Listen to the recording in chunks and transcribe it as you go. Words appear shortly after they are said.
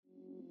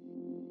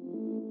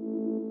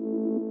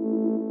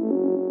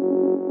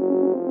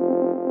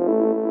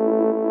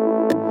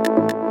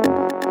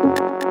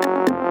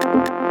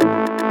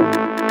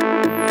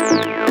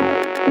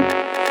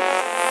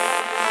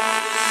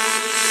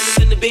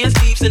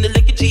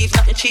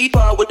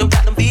cheaper with them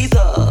platinum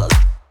visas.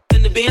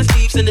 And the Benz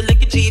Jeeps and the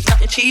liquor Jeeps,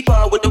 nothing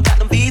cheaper with them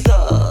platinum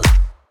visas.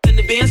 And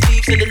the Benz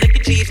Jeeps and the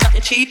liquor Jeeps,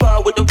 nothing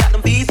cheaper with them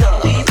platinum visas.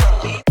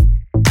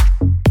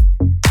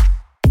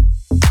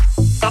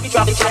 I'll be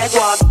dropping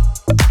Jaguars.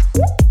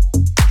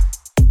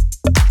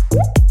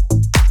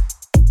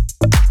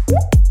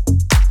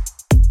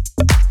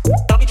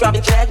 I'll be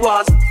dropping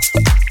Jaguars.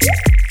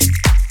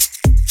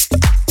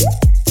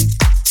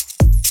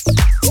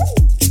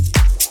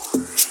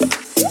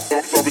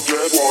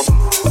 Don't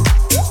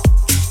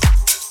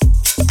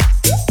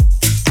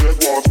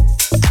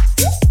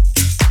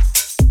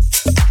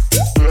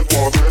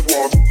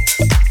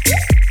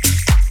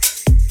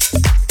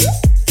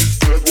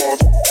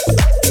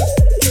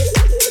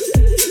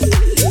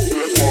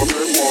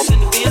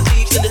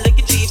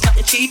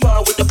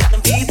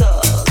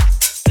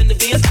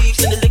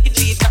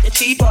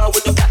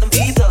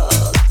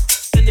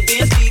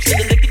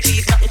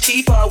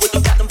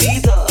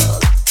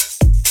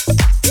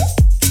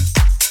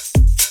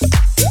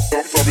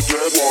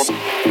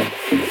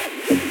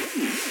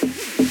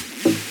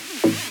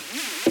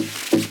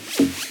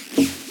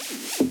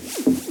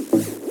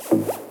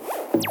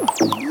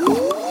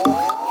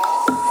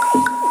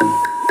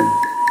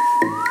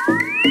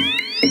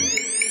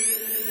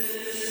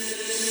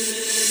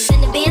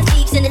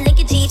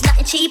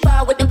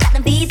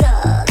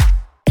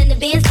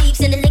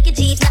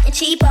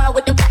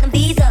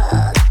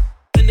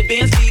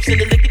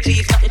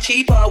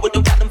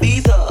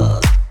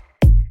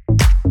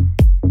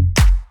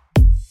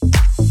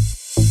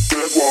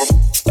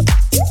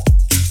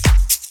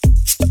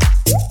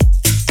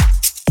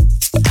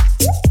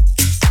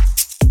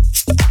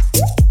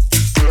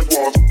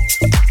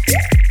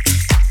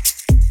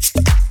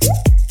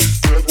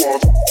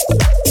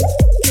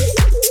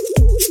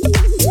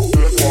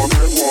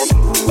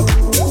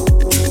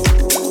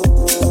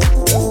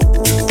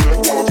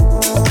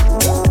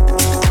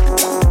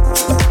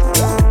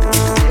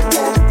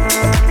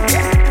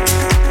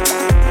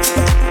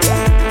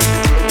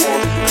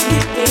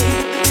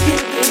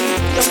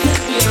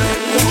listen.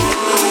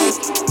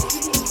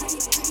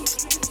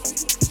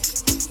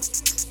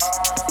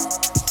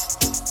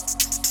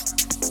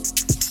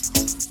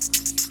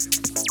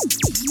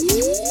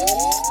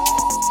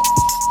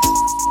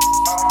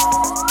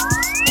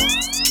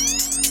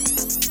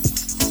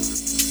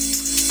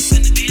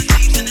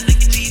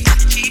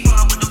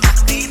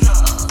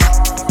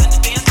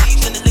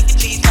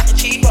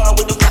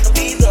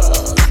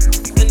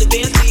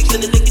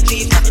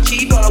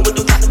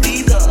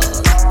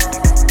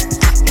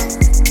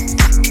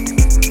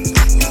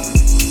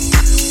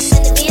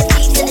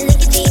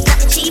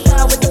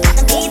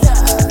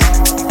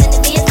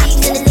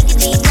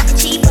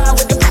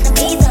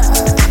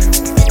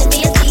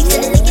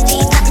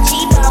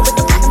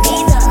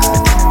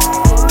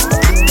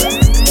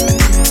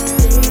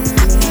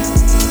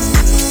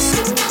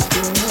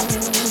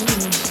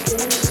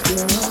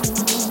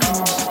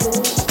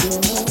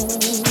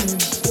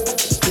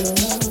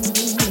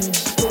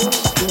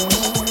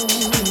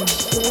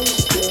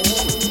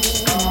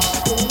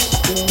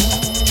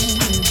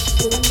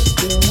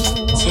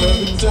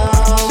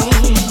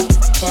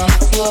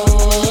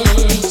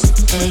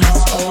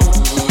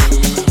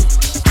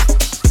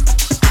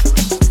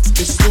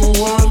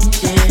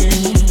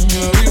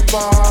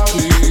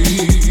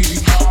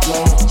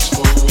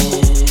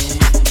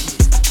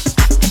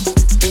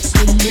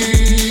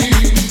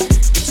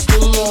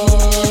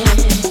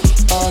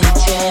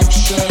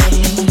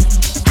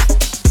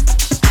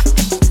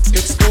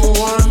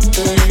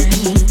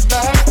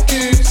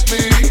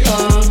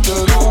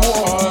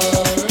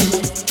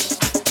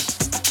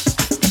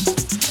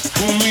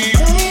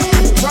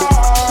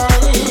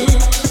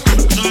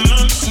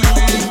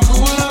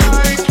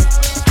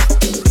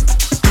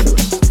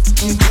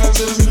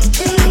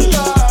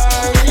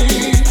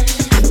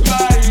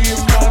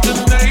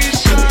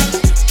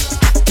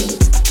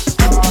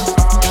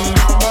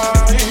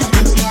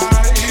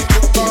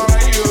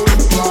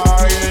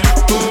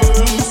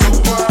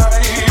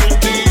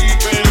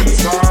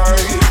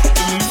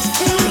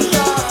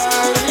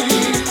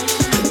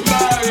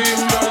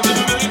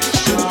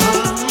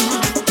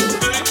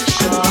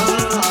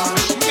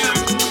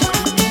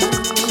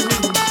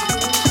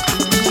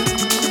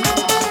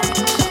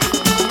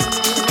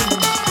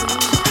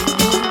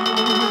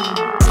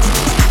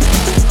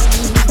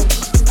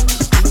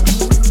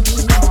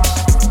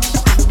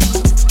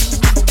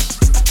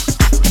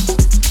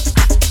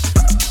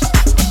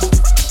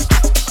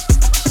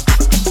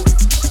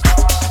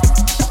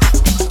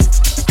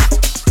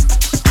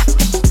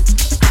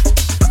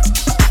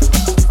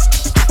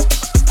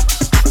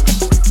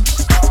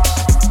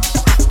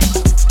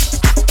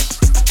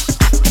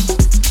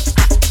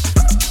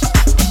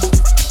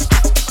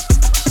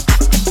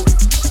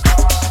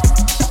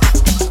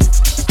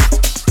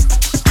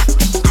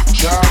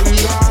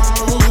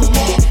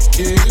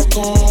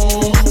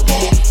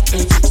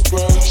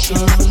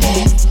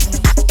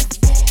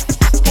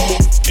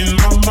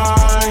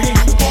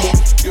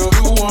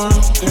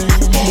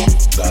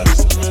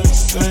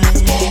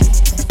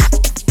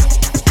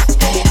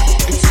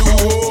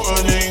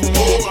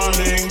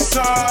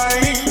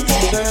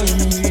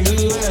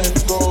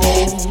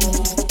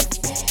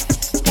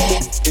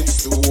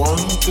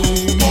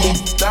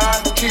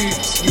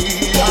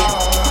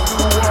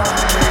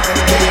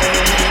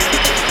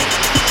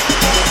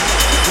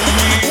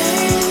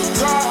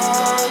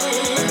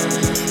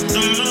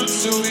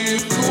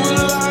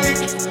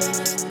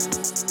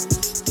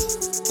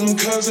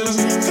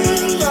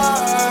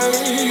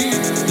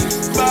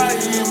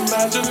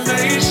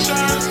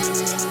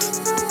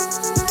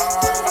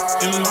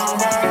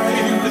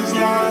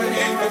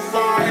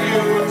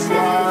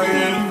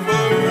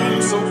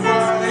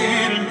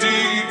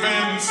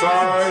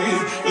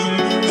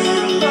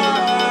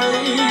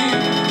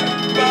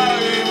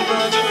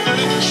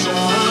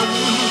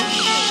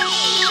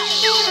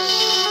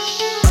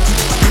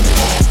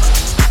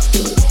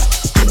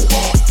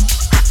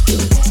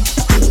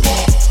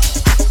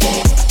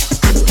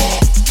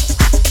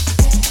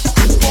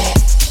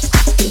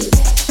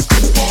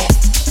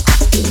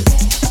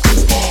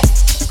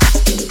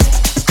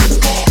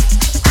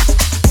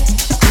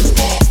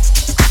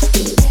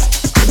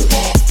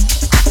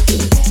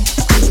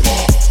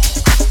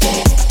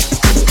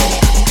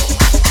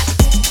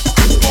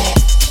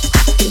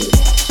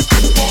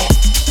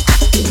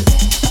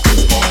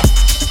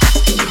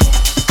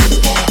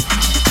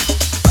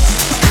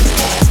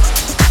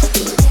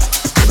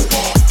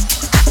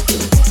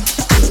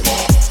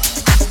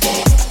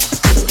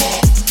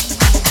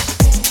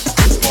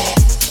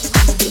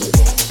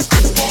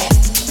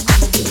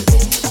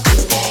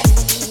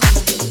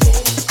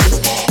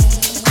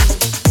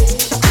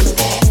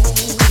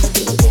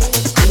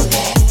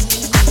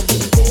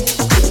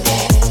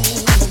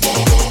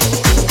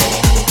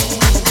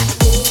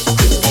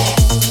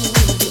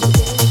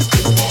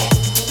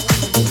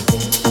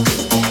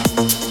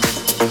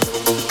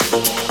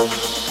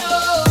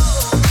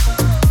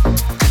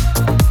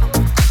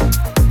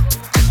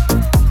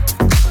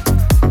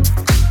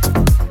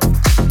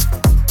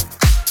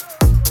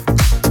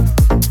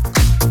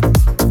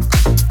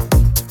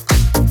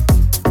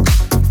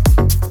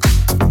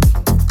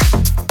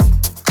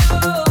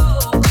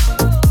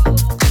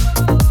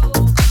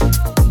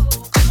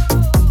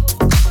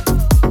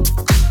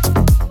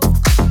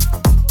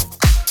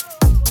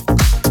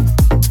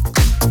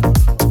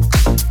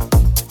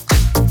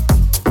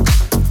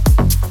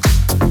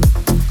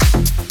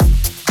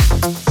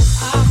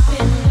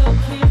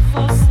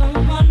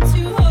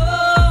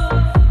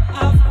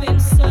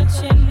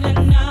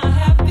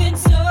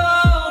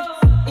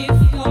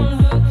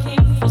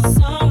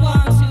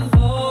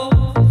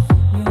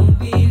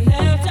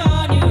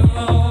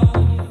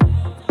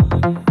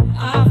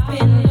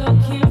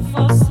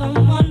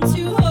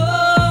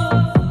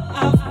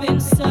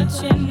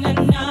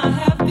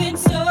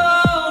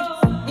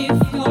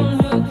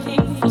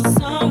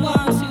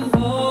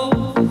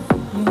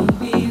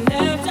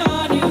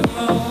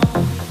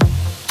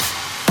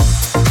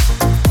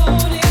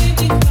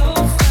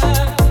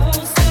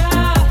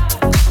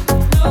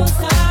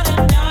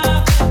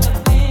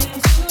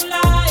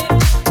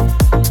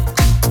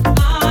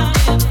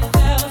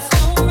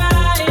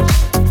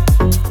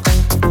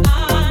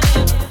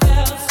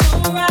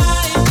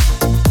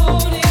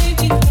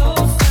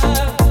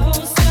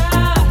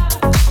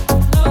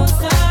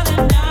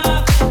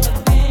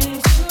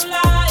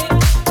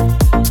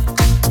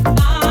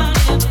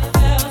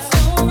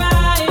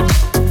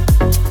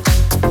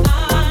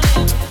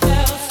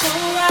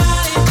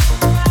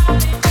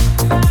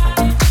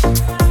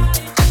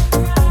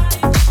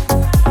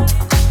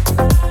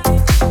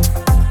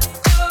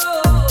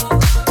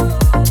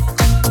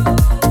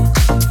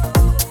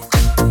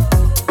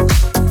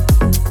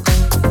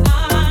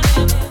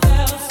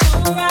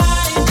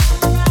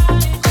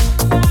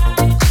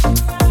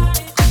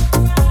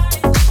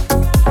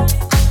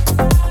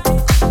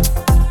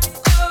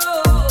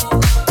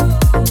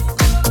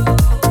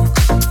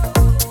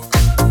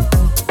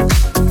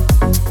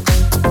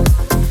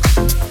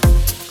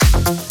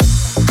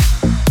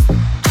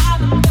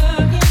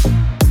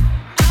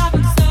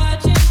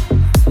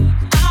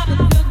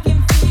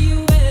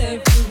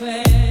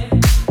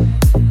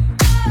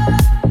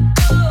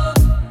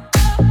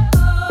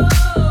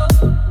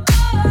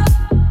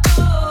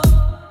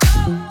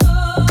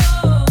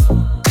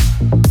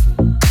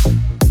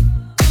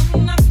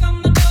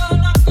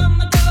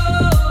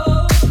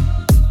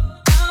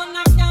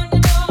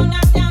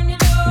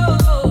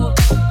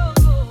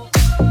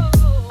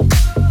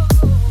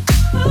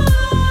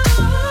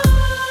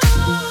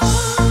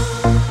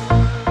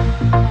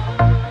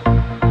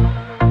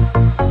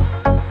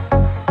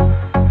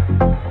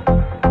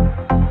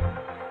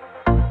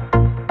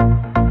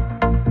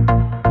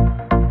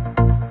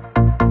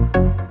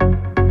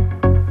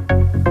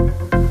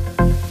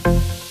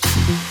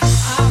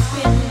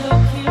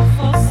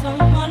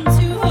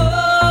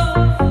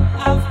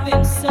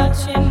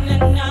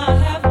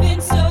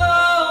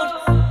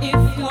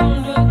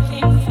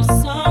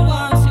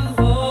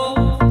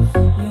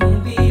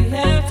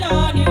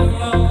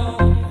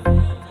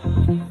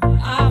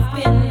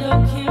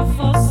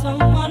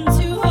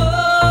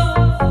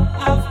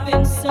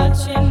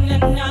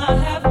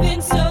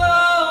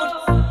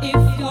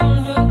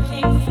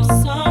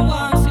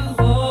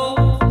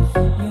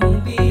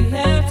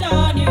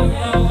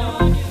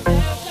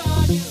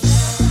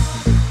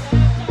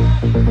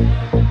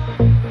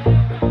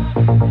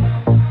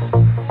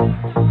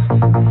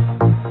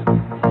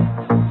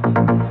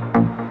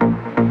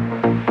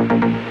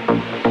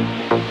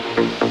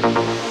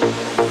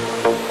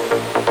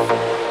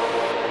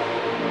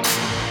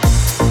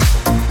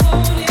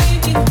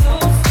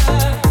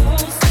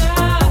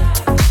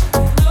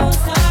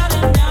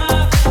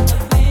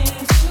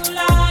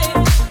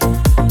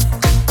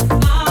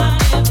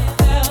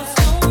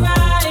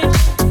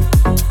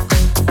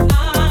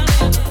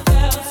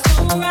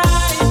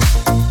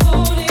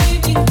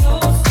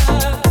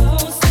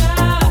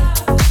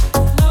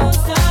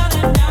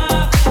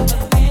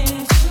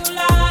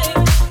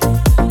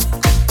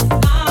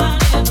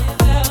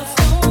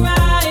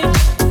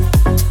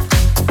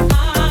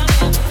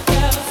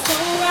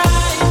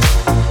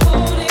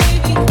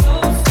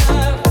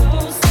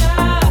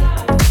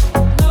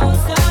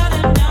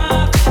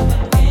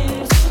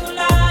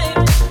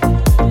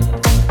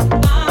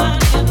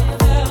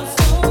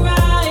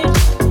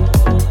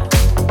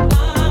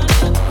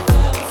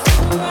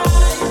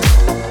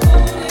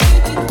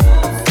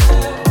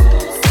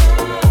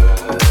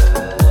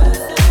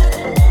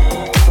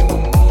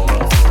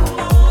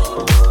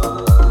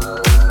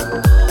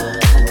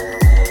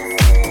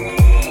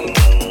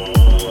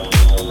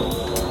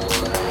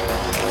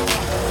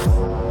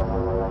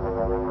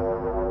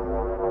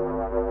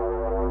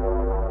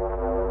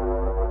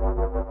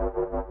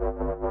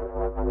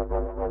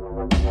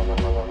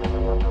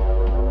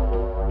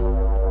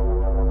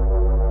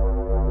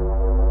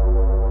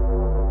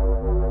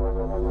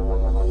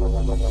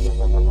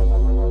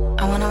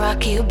 I wanna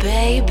rock you,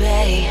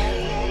 baby.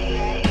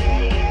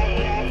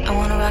 I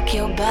wanna rock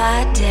your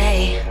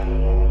body.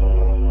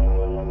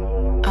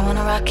 I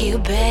wanna rock you,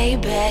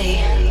 baby.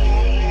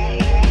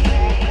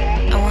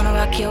 I wanna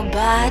rock your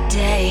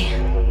body.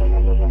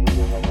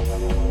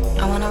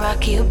 I wanna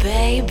rock you,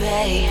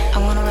 baby. I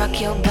wanna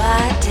rock your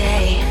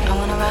body. I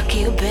wanna rock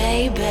you,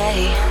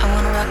 baby. I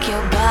wanna rock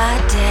your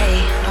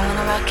body. I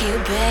wanna rock you,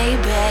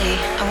 baby.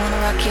 I wanna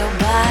rock your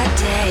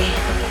body.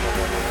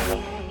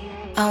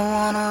 I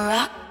wanna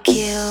rock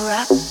you,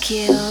 rock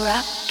you,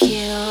 rock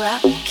you,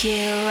 rock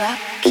you, rock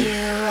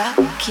you,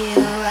 rock you,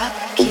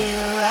 rock you,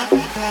 rock.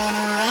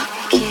 Wanna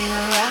rock you,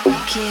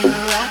 rock you,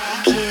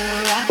 rock you,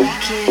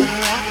 rock you,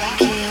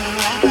 rock you,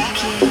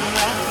 rock you,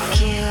 rock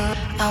you.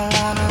 I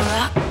wanna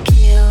rock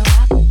you,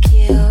 rock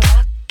you,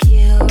 rock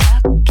you,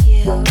 rock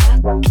you,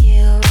 rock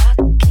you,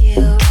 rock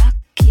you,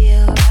 rock you,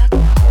 rock.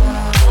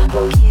 Wanna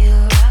rock you,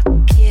 rock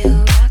you,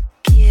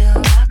 rock you,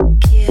 rock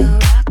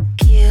you, rock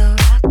you,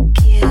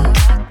 rock you,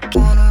 rock.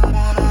 Wanna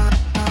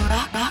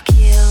rock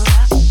you,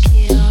 rock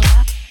you,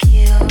 rock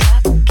you,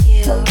 rock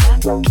you,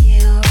 rock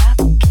you,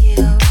 rock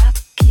you,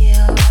 rock you,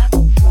 rock.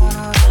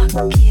 Wanna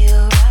rock you,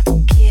 rock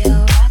you,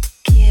 rock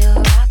you,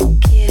 rock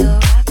you,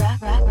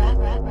 rock, rock, rock,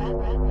 rock, rock,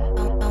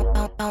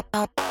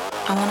 rock.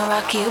 I wanna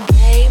rock you,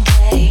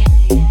 baby.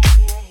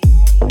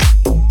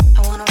 I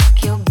wanna rock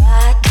your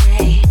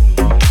body.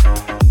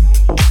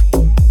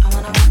 I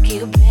wanna rock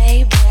you,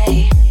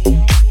 baby.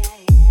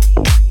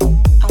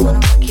 I wanna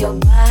rock your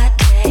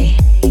body.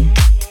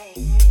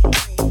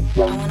 I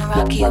wanna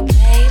rock you,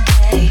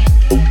 baby.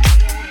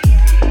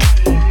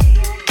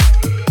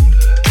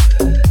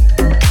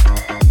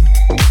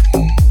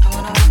 I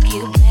wanna rock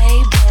you,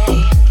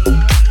 baby.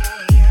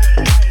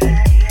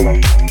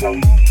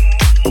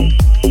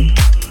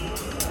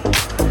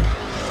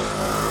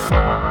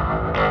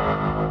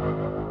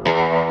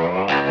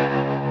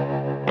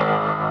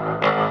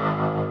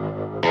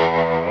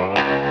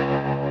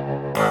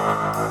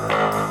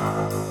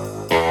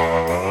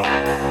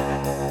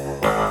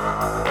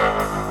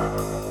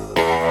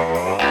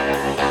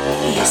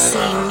 You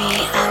see me,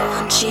 I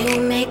want you,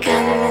 make a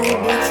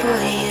move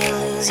before you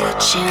lose your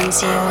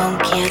chance. You won't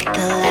get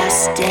the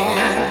last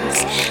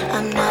dance.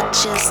 I'm not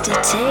just a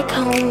take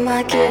home,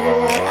 I get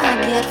what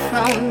I get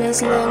from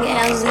as long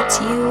as it's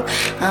you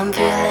I'm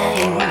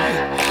feeling.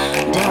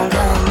 Don't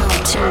come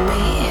up to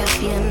me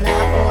if you're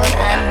not what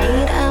I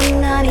need. I'm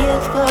not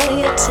here for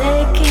your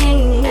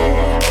taking.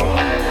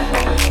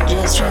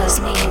 Just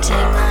trust me,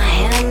 take my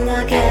hand,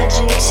 I'll get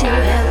you to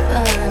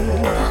heaven.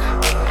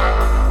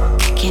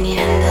 Can you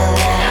handle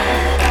that?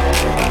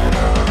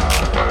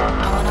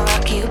 I wanna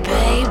rock you,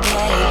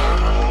 baby.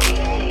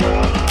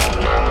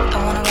 I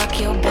wanna rock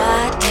your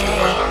body.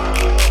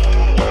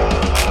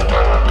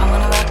 I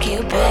wanna rock you,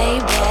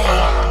 baby.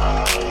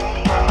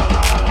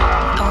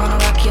 I wanna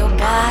rock your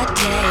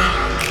body.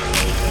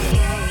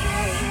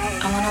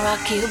 I wanna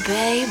rock you,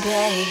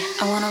 baby.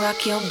 I wanna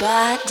rock your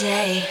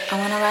body. I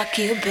wanna rock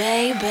you,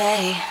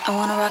 baby. I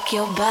wanna rock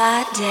your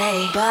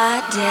body,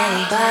 body,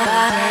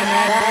 wanna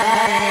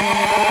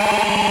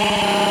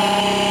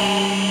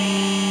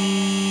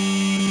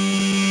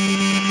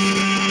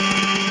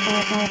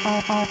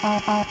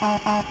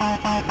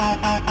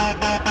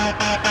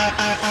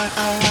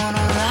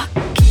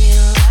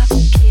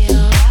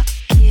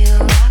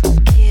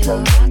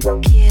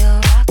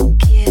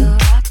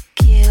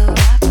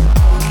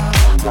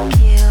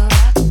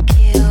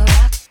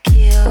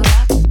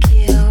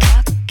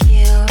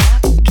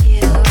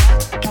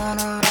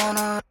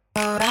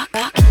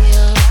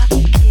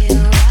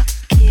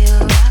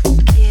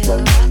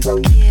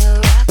rock you.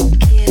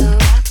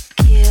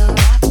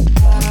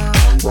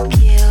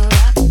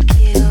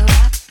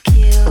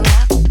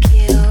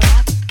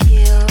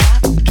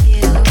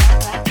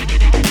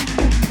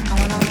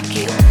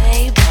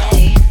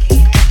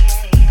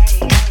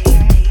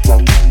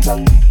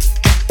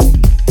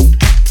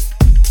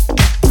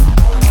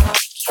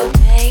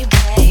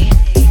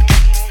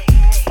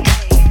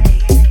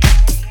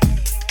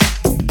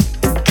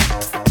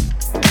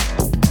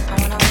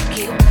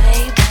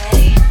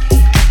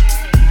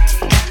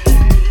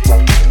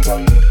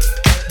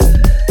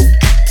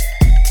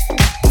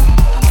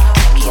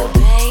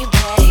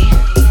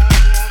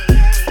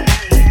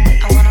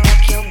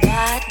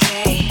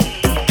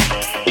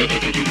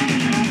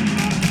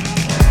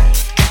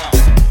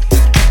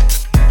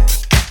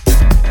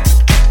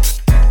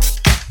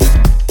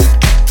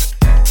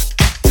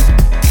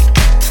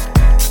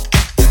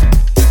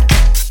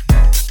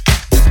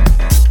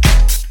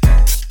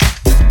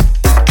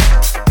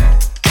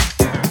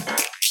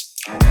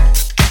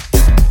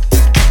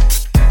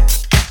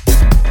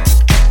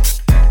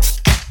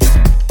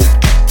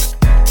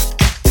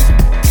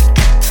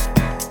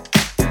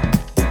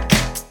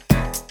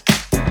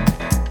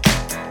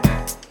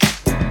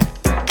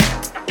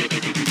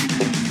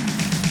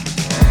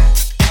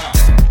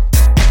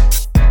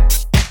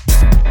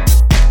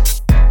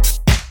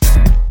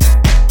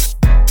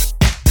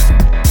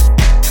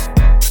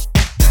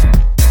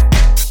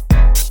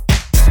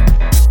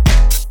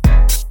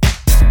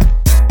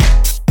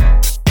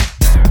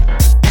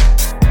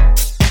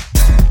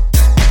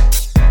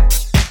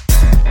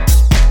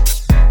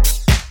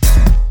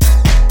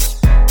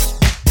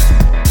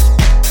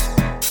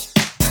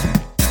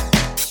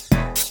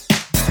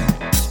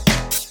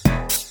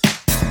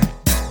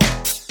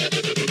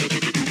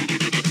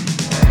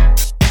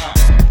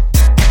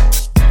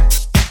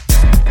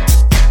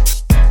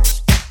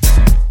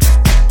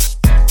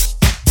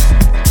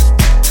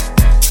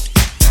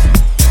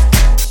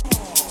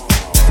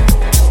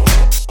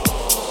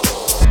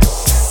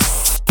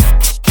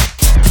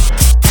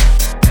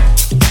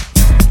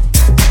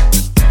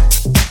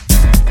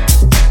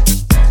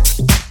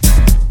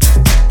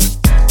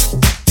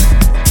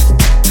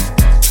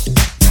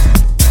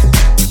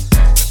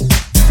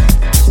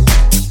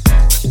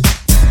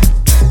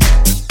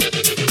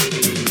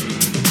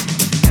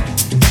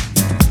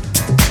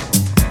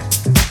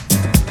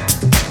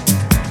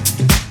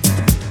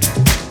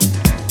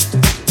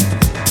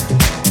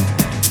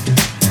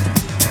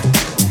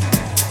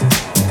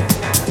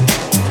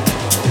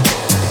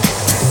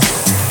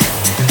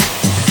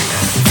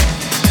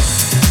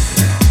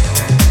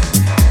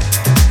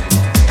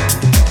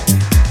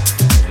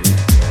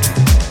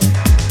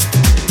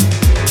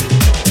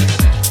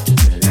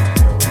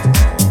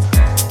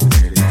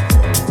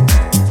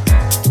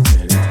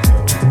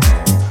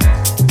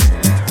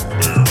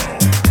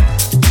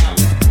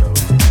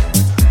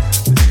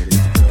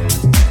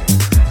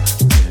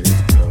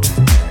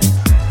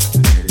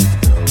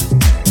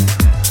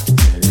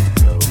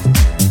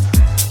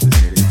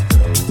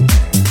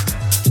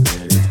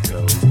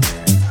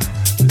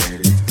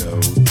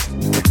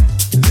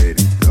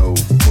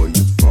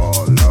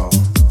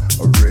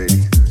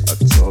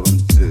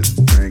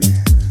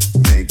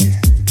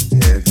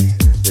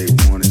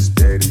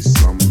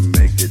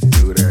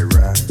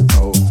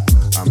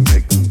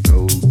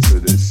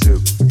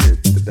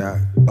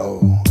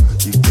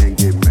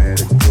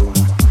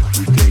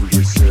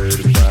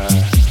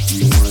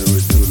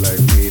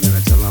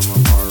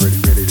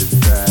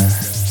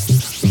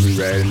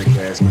 the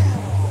casket.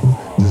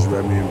 Just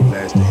wrap me in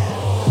plastic.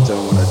 Tell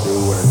them what I do,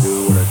 what I do,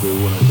 what I do,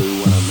 what I do,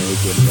 when I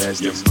make it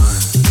nasty. Your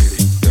mind, let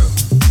it go.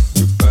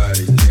 Your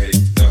body, let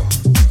it go.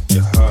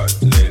 Your heart,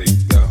 let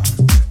it go.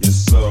 Your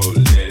soul,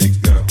 let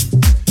it go.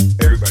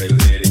 Everybody,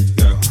 let it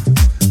go.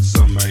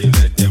 Somebody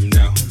let them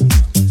know.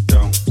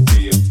 Don't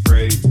be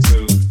afraid to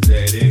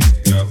let it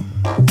go.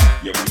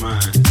 Your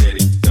mind, let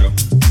it go.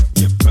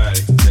 Your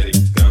body, let it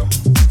go.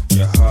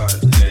 Your heart,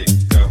 let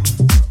it go.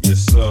 Your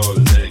soul,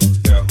 let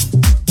it go.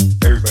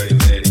 Everybody,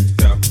 let it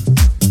go.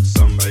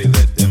 Somebody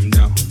let them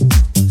know.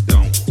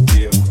 Don't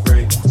be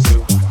afraid to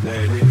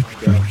let it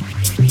go.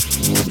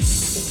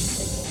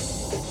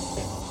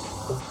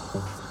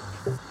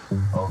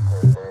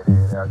 Okay, let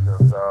it out your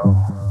soul.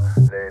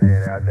 Let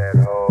it out that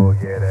hole.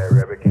 Yeah, that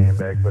rabbit came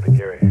back for the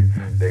carry.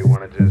 They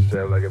wanna just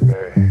sell like a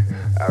parrot.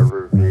 I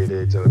repeat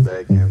it till the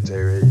back him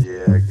Terry.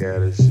 Yeah, I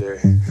gotta share.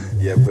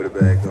 Yeah, put it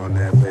back on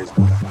that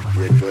Facebook.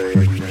 Yeah, go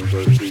ahead and then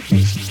go tweet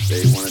it.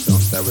 They wanna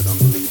don't stop it, don't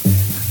delete it.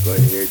 Go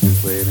ahead,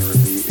 just play it and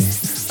repeat it.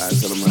 I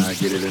tell them I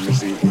get it in the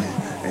seat.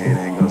 And it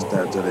ain't gonna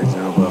stop till they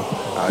jump up.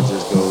 I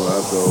just go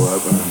up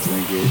and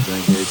drink it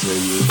till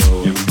you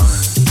go. Your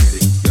mind, let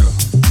it go.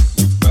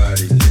 Your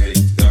body, let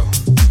it go.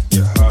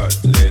 Your heart,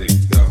 let it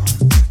go.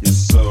 Your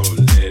soul,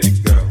 let it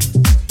go.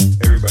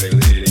 Everybody,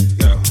 let it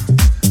go.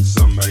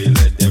 Somebody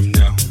let them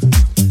know.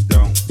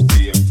 Don't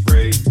be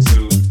afraid to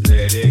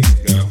let it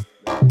go.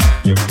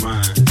 Your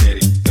mind, let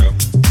it go.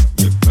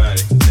 Your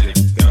body, let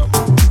it go.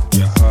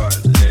 Your heart,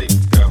 let it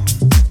go.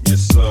 Your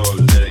soul,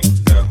 let it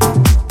go.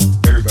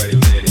 Everybody,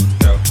 let it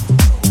go.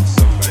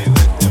 Somebody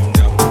let them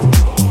know.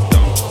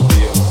 Don't be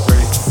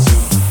afraid to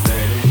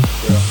let it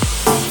go.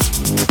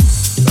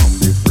 Don't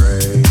be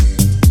afraid.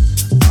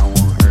 I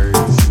won't hurt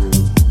you.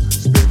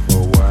 Spit for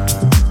a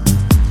while.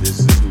 This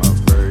is my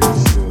first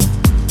show.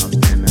 I'm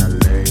in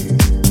LA.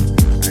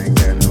 I ain't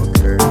got no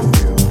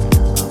curfew.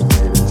 I'm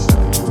here to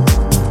show you how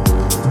to do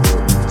it.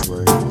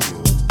 Twerk you.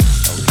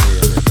 Okay,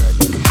 everybody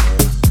in the mud.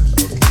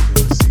 Okay, you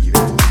can see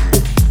that man.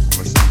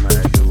 When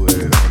somebody do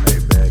it on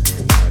their back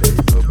and now they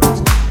go back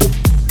to me.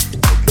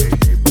 Okay,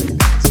 they play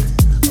dancing.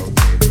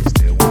 Okay, they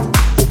still want to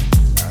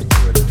dance. I do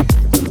it again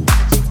to the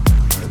dance. I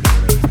do it again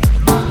to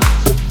the dance.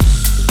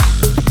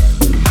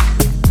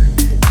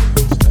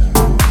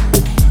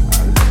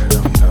 I let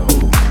them know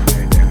when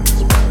they down the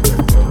spot they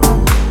go.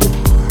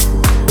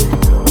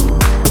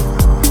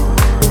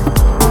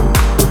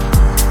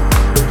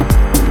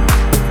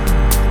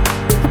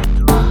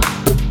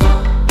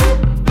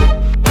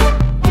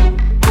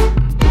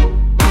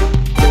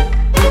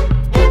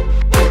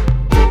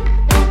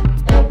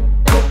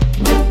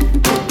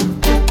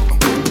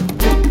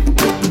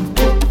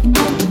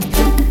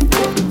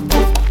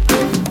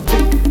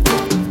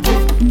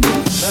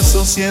 La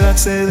sociedad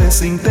se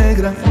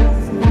desintegra,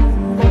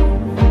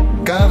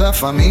 cada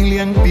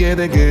familia en pie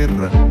de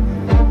guerra.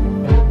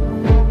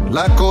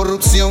 La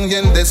corrupción y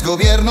el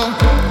desgobierno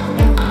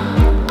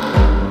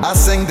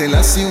hacen de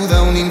la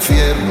ciudad un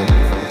infierno.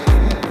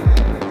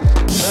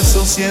 La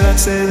sociedad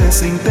se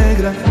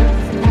desintegra,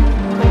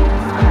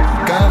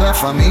 cada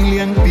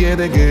familia en pie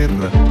de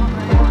guerra.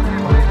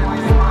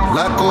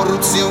 La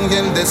corrupción y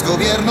el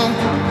desgobierno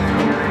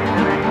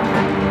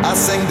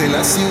hacen de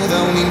la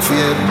ciudad un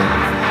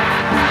infierno.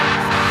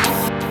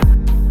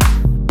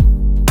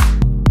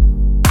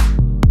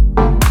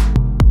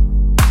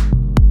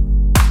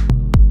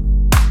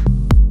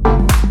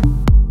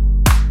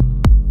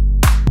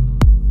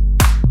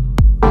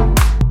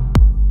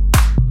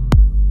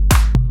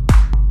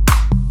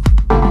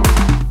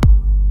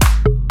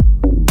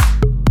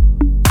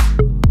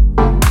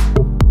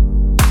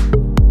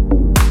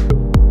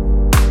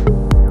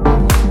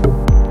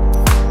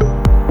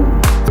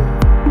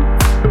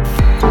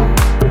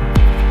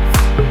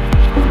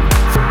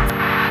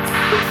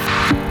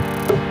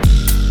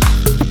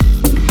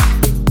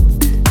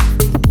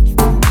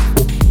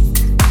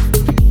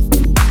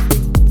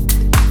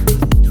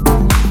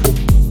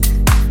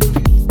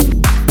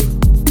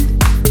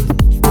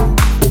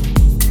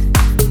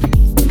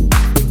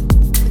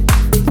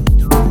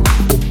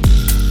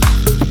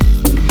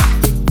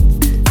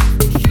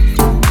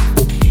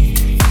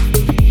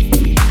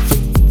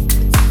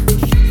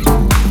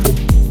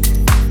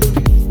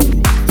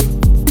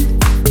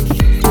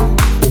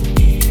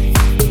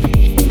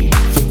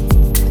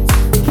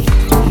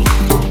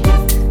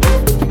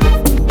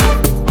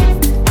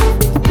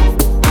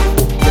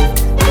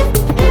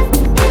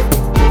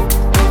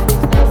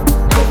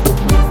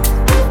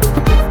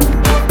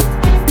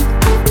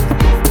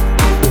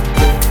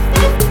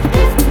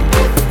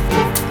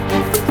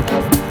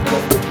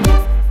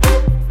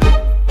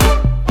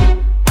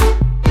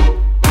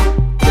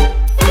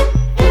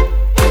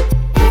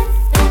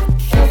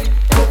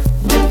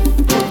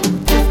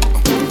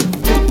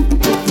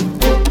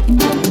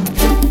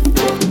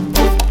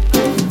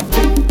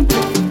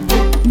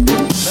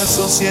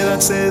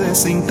 Se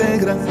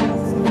desintegra,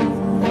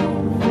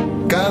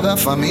 cada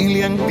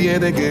familia en pie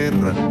de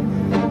guerra.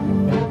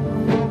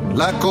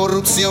 La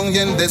corrupción y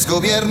el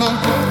desgobierno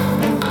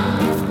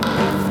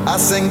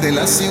hacen de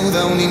la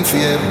ciudad un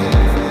infierno.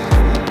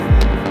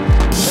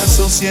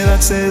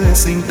 sociedad se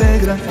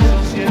desintegra.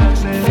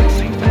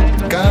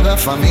 Cada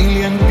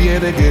familia en pie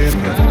de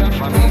guerra.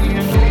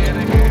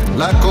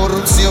 La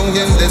corrupción y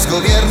el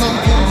desgobierno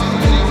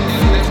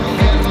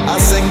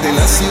hacen de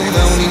la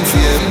ciudad un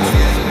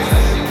infierno.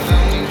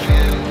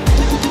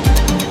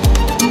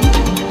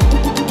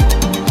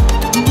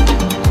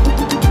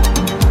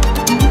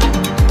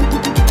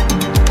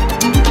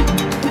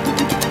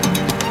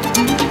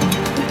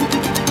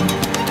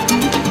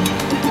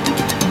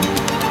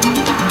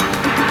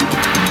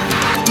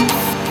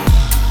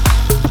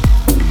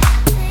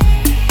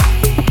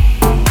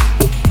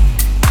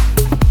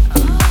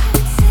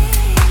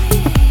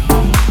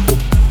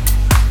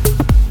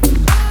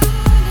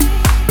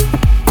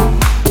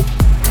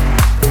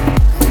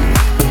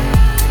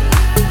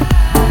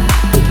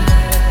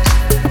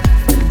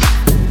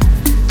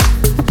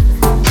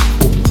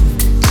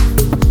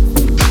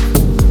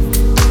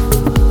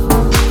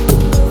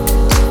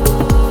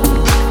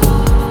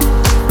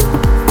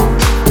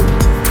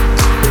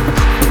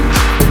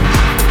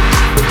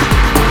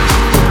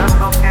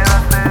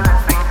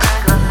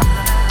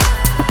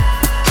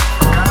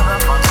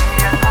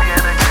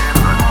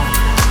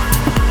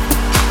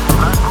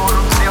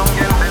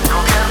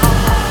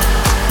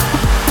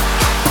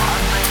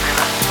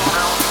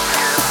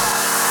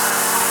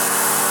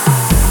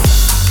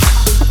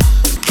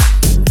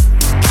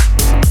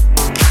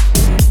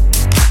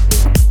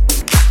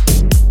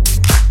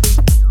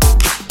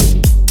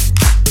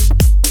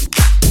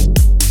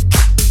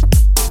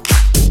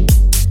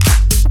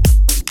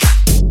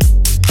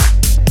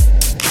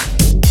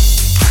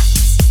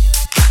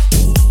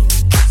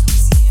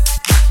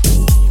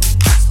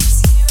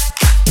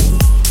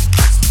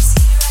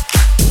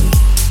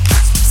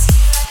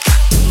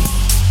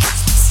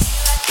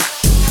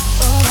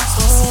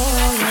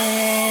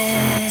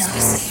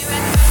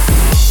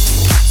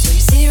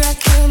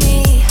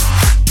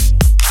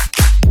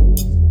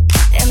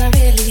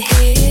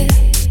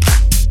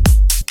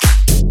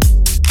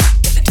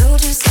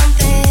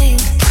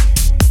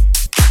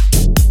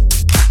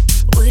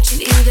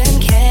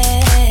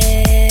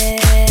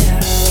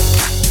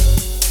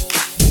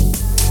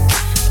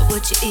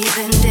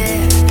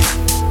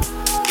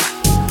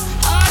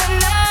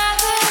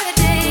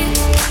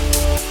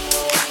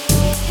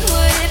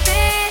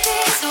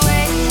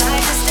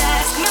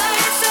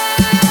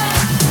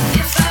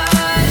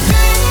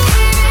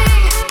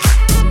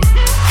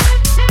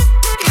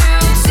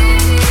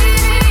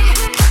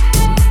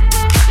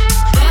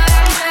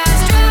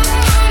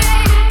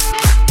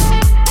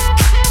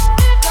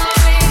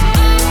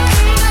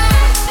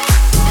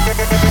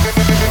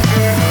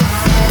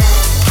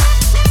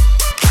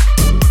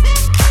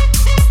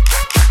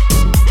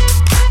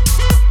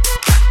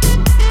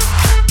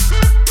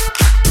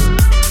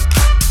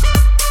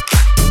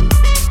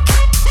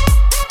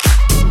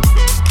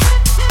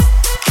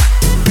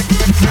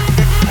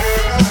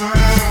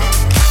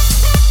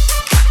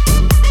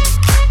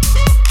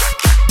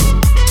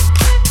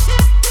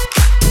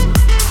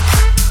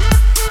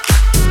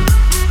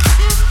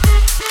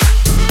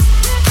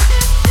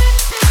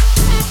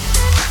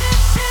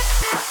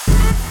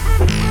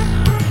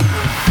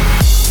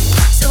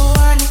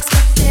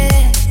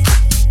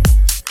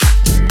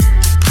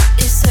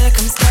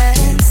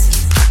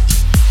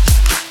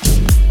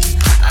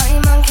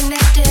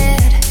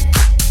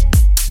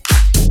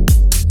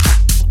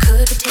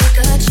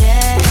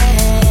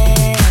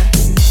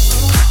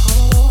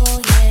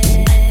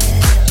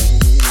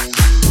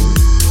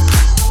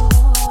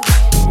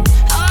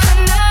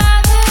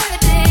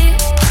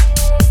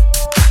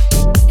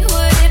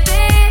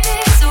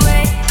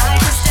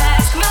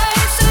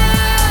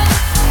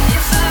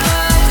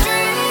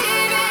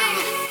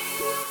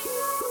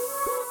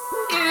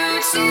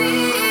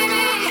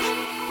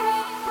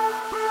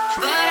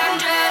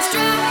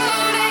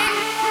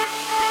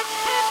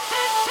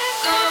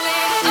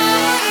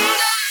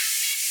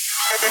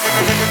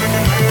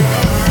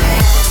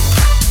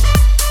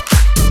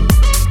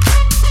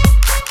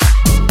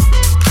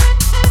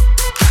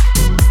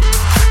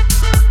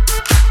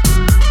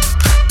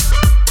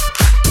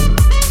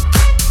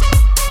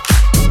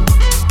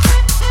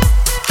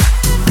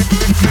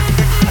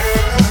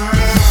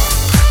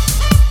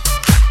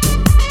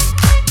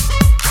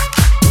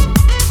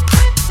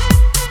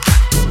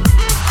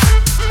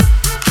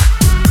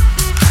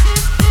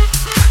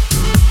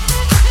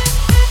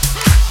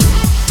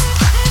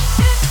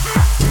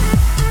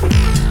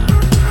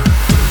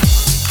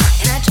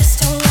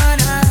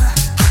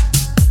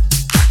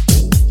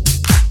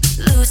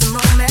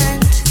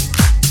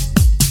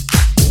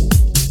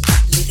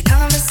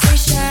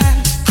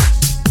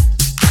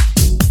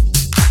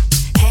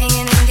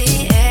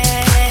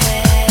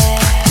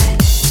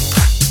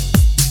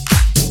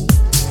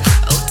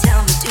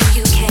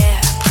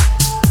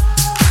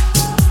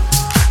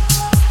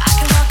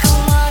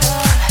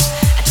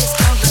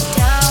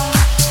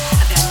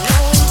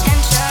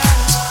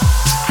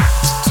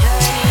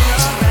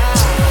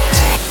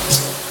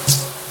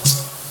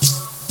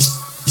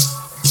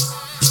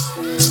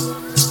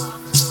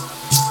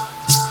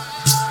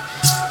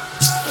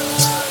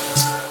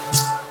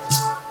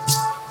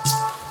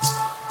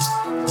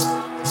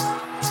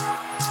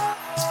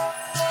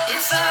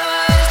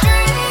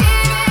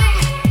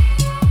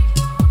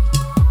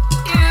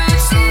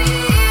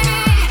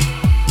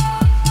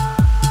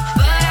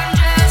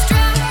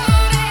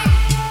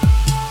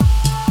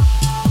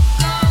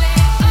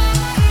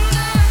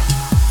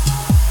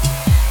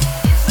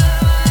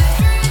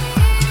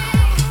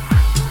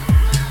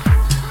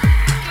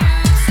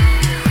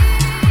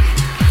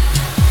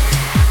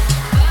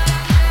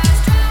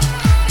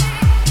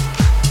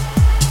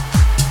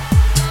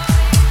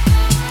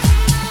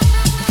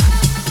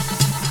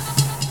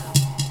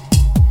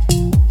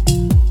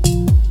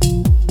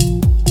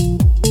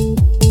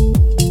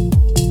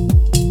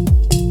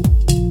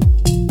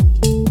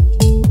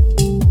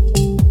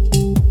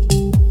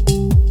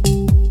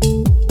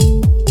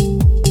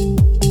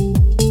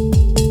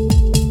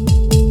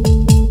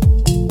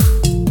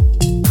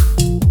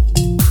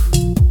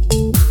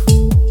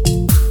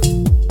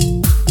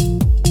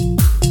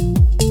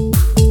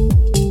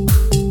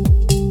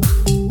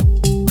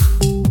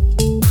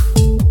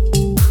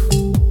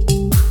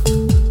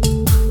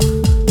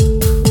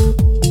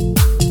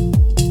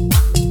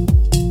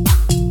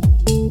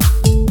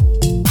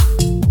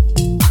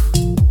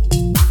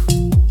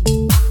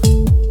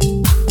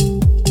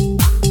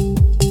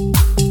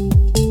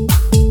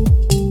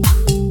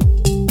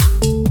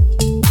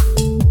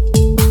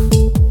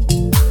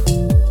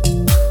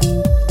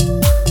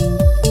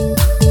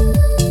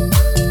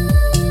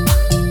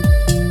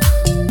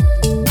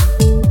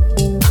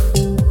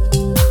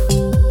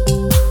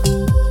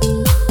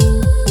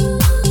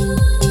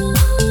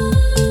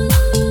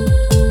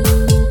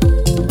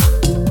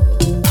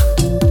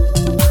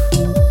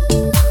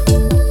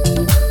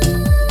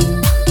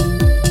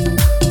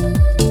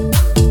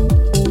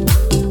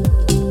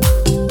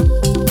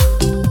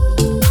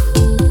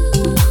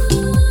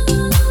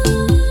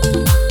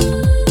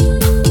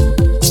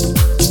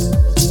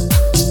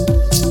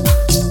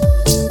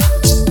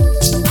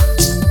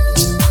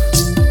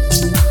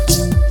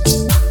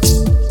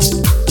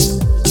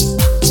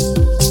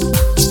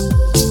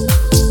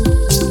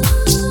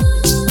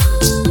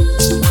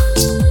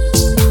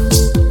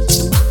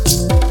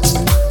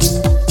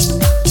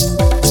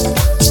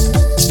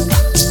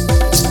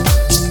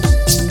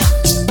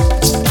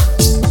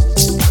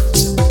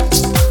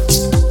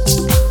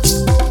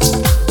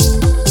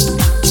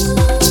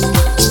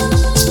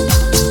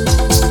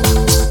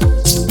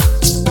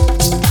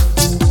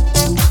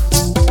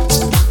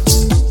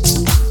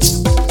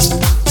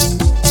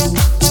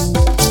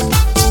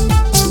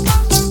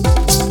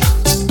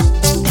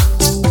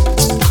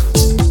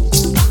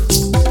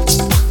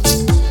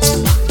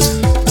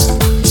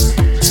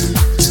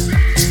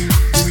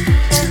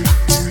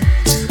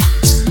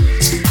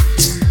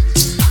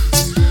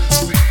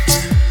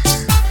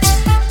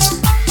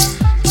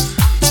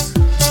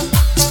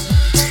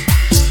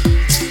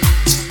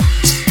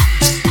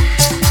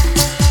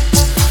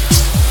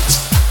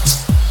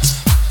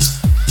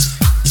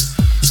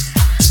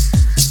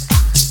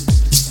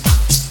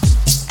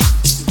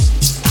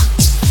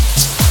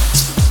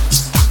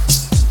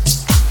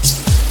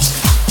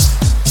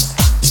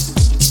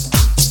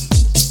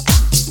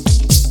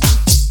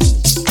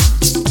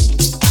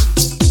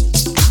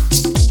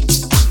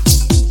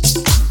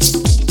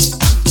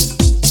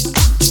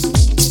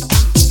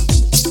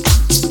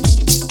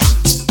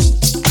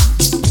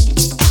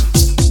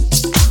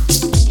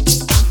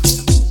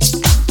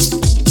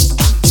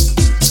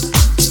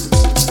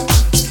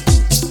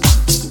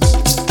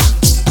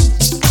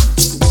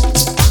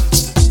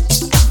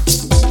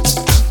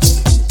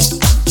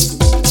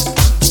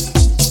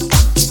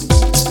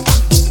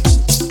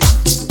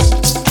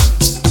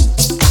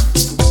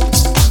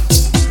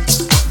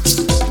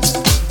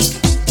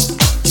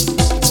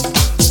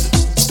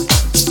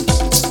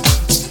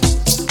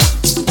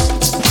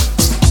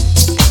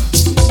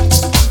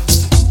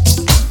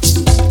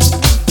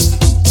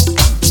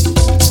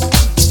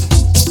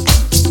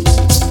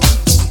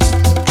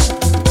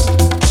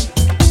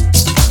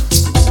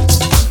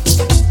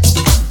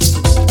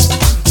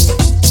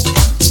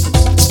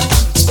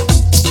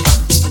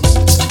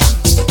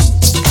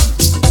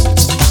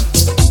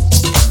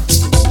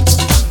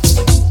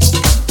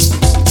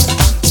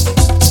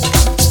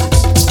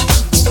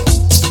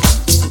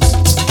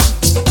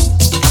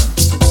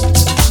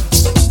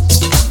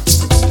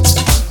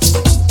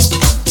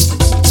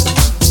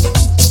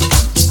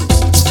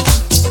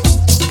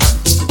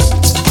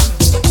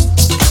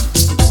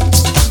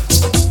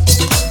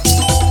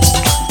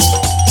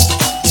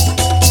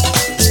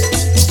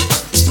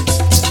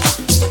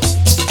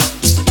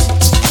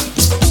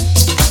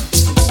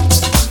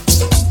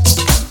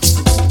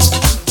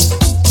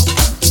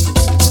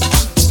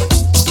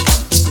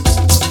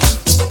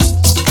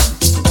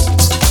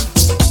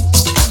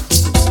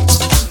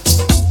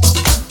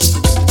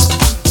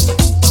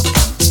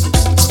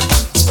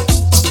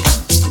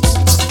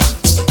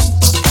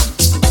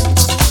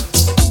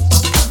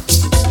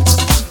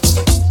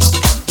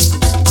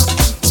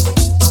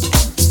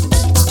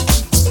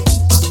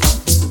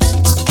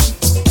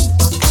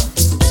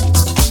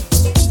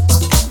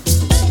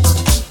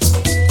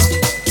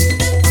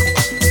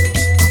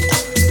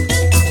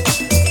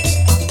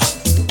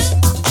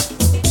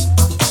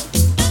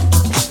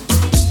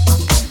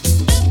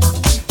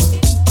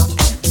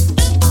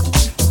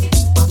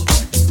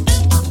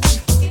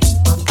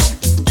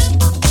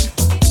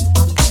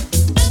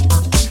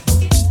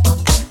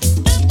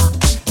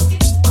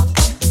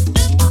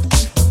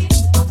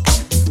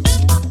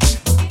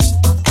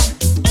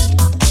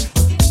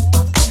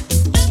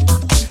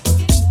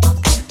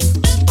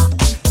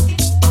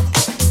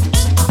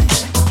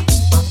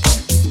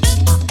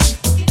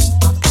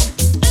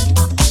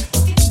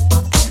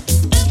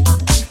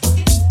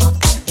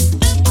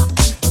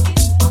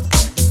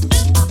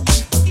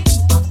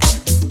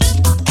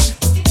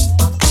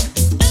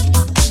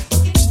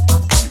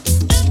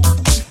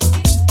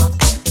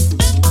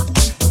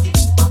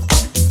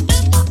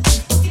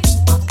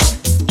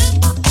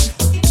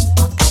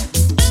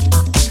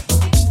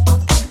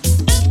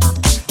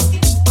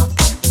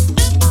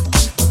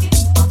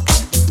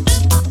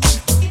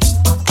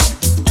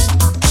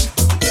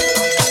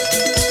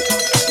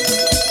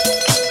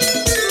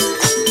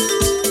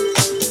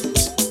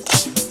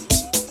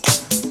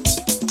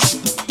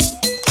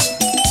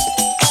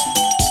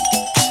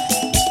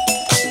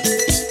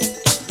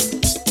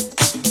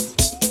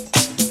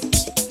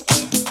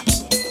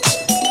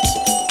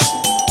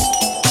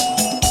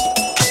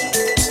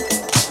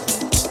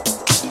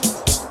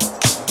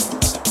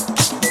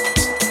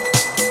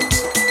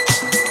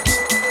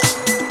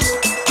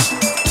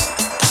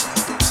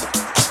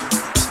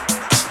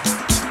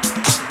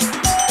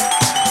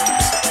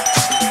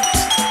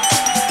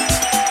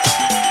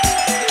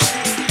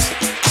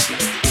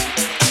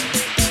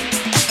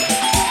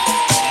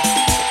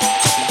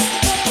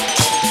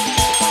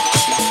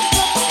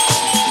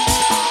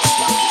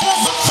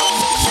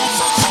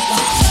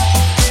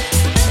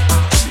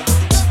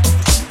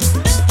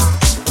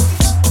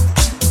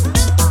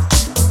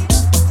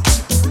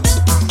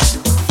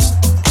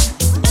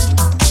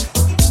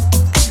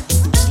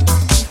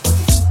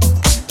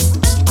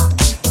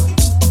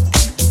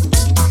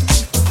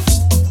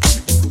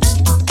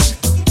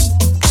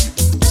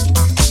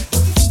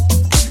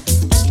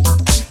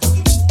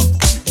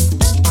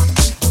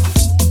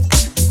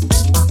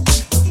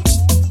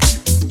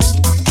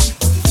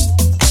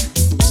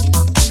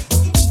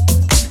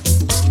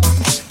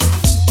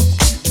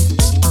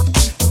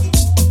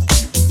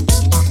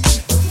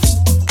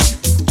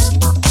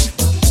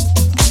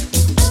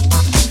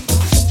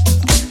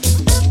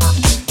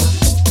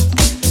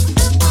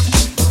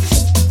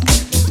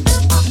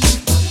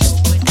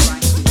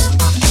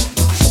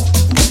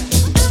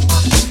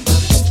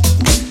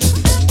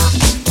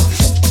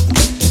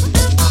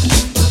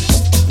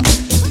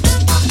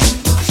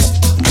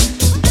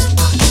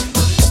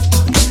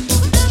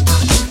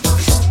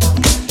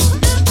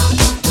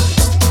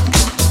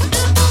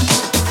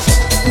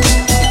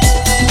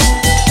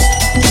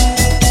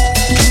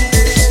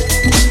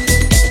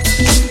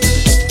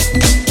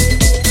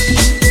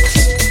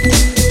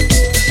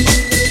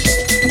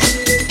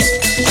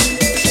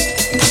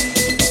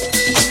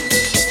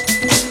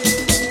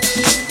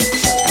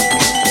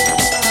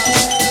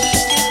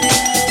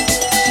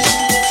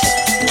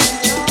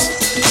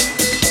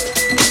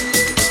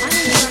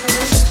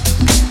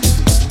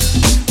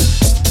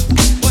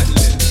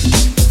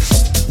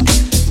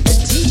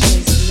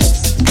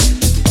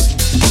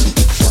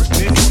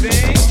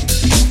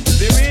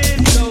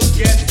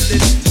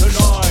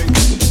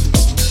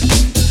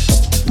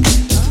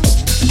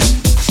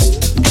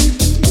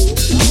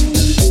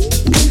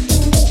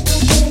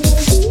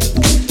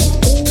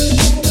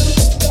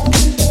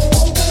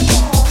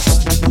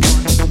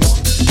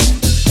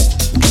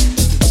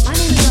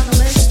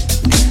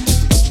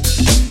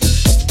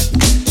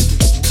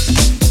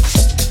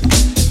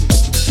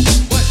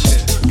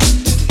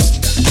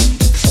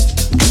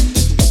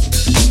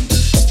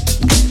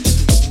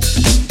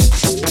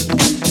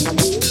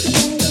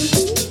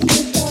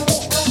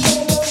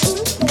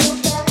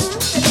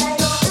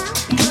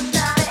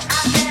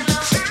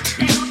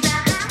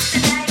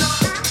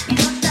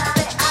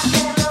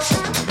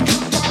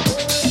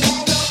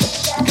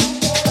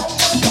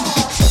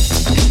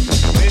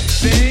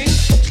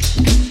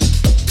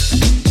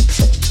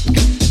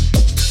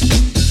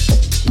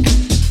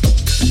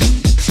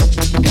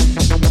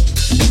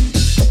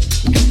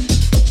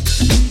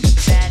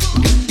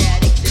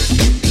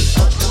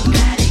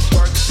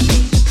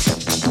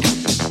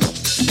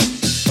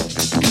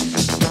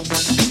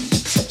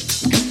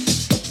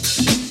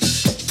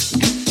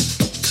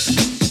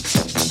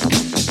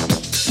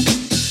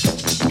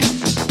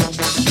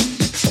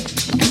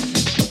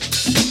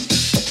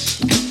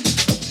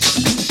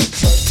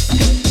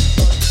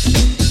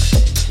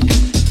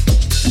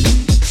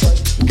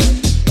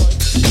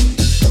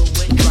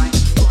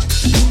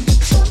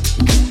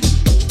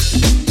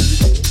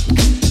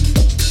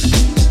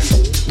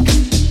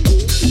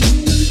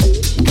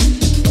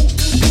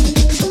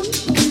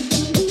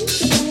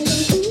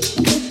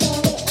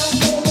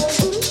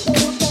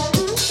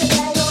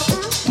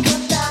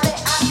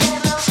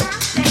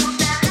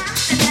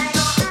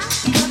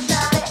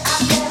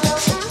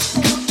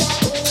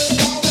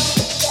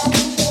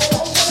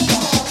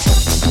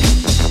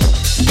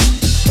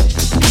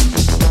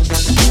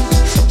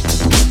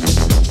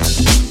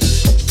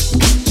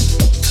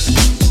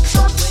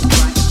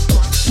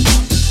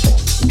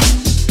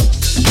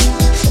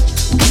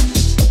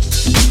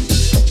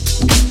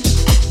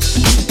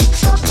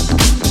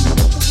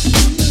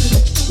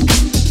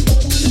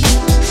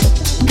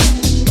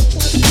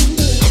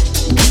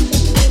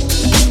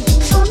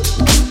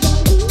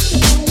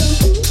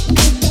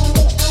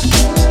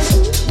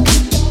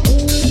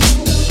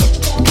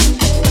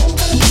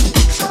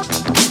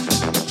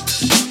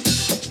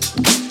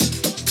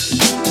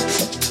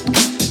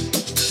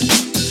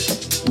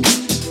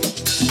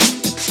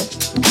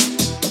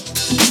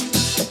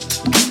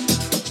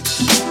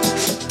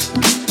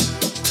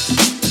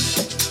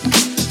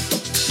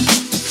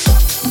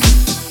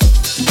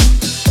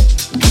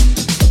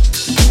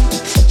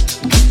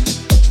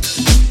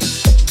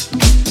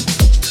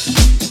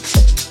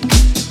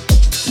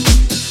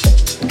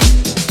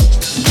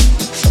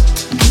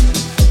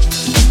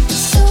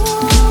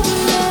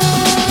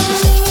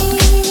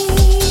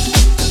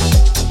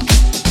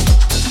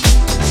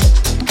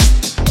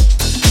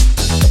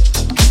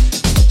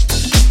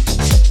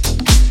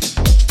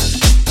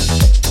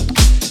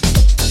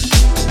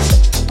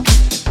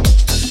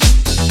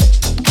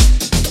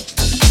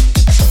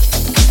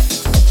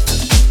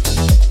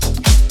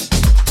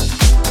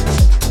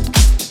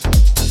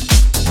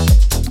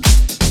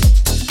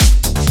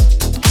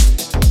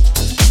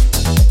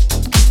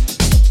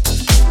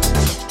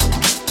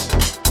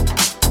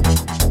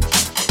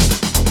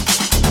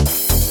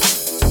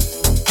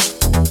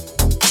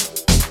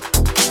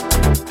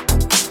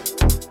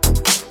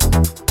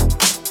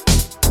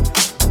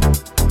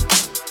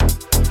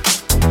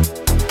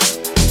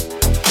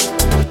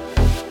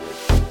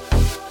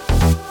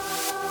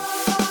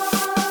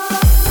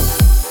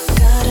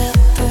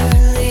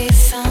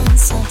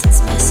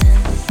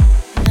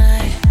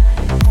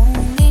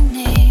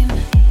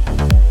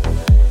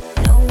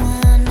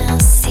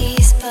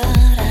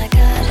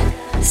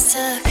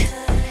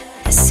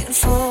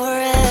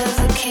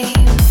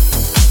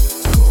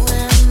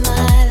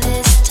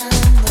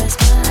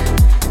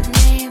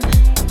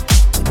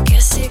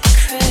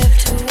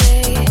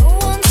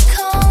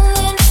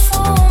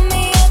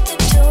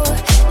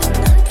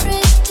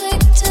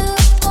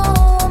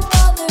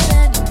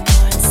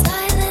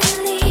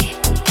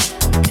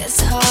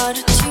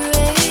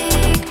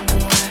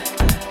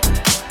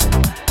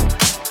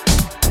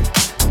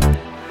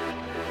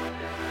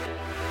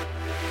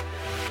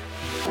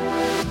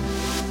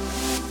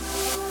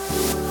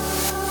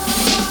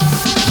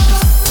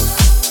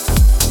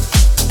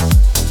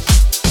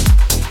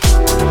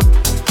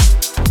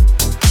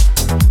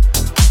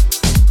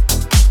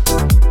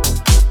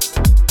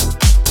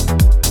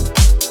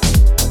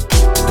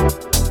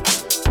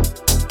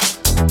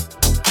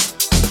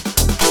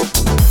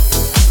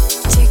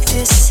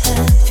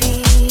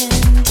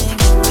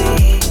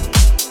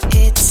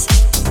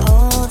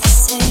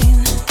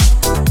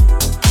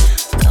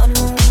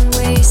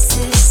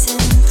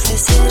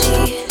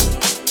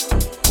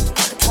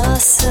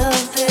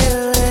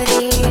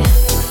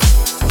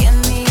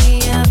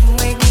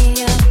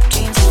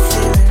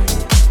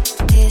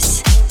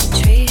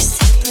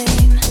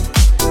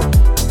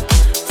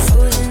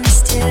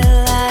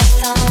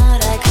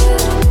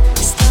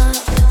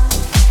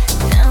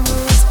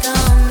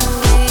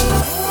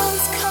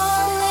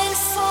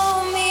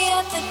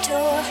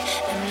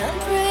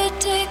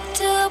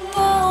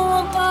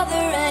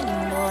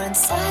 and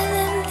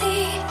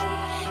silently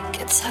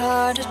gets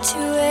harder to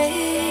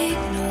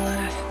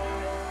ignore.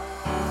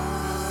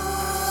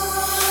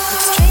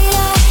 Look straight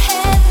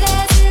ahead,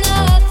 there's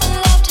nothing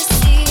left to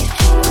see.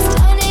 What's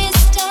done is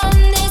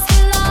done, this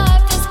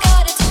life has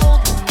got its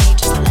hold on me.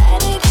 Just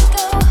let it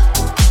go,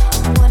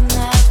 what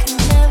now can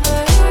never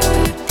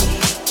be.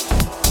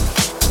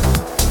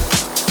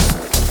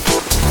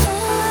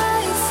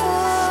 I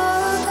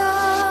forgot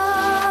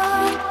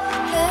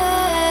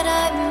that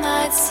I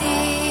might see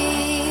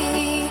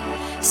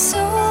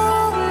so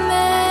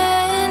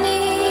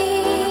many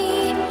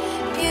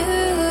beautiful